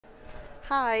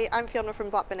Hi, I'm Fiona from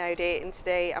Blackburn Audi, and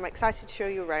today I'm excited to show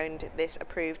you around this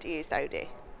approved used Audi.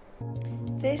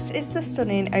 This is the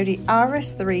stunning Audi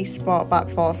RS3 Sportback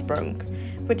Vorsprung,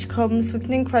 which comes with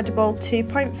an incredible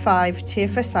 2.5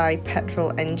 TFSI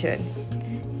petrol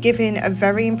engine, giving a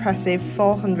very impressive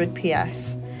 400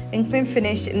 PS and coming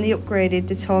finished in the upgraded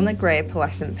Daytona Grey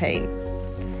pearlescent paint.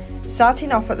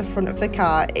 Starting off at the front of the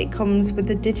car, it comes with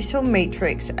the digital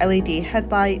matrix LED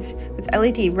headlights with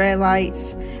LED rear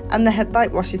lights and the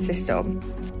headlight washer system,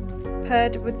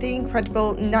 paired with the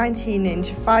incredible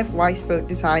 19-inch 5Y-spoke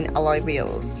design alloy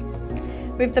wheels.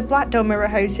 With the black door mirror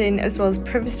housing as well as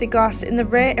privacy glass in the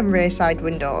rear and rear side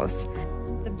windows.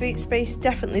 The boot space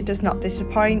definitely does not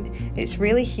disappoint. It's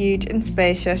really huge and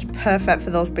spacious, perfect for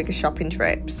those bigger shopping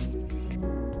trips.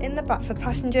 In the back for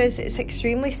passengers, it's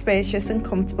extremely spacious and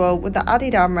comfortable with the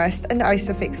added armrest and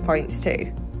ISOFIX points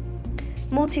too.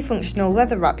 Multifunctional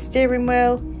leather wrapped steering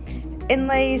wheel,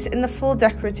 inlays in the full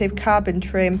decorative carbon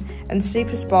trim and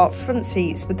super sport front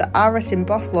seats with the RS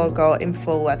embossed logo in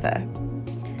full leather.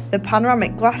 The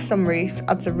panoramic glass sunroof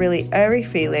adds a really airy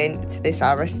feeling to this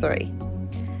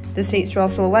RS3. The seats are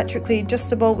also electrically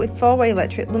adjustable with 4-way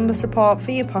electric lumbar support for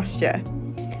your posture.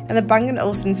 And the Bang &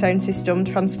 Olufsen sound system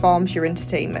transforms your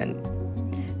entertainment.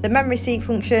 The memory seat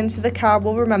function, so the car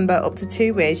will remember up to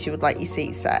 2 ways you would like your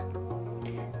seat set.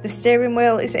 The steering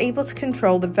wheel is able to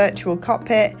control the virtual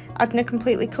cockpit, adding a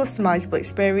completely customisable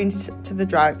experience to the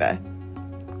driver.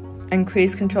 And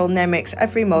cruise control now makes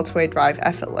every motorway drive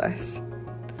effortless.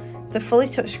 The fully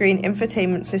touchscreen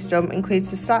infotainment system includes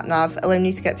the sat-nav, allowing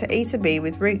you to get to A to B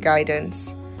with route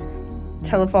guidance,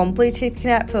 telephone Bluetooth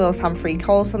connect for those hand-free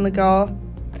calls on the go,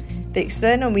 the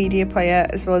external media player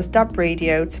as well as DAB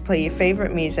radio to play your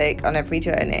favourite music on every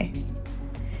journey.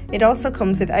 It also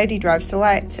comes with Audi Drive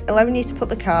Select, allowing you to put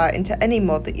the car into any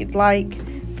mode that you'd like,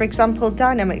 for example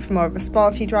dynamic for more of a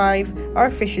sporty drive, or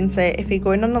efficiency if you're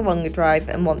going on a longer drive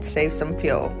and want to save some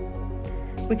fuel.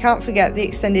 We can't forget the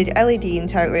extended LED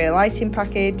interior lighting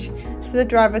package, so the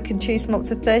driver can choose from up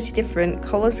to 30 different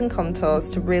colours and contours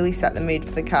to really set the mood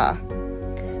for the car.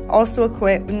 Also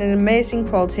equipped with an amazing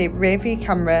quality rear view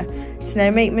camera to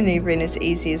now make manoeuvring as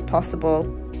easy as possible.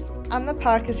 And the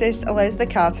park assist allows the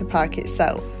car to park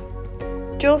itself.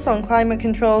 Dual zone climate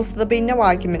control, so there'll be no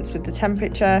arguments with the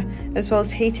temperature, as well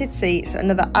as heated seats,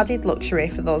 another added luxury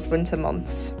for those winter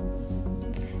months.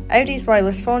 Audi's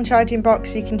wireless phone charging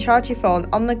box, so you can charge your phone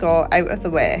on the go out of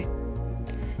the way.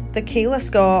 The keyless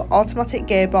go, automatic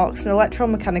gearbox and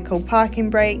electromechanical parking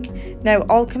brake, now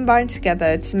all combined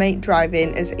together to make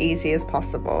driving as easy as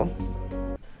possible.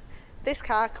 This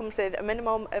car comes with a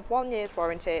minimum of 1 year's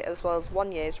warranty as well as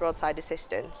 1 year's roadside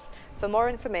assistance. For more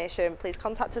information, please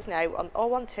contact us now on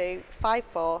 012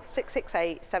 54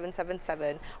 668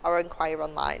 777 or inquire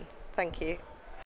online. Thank you.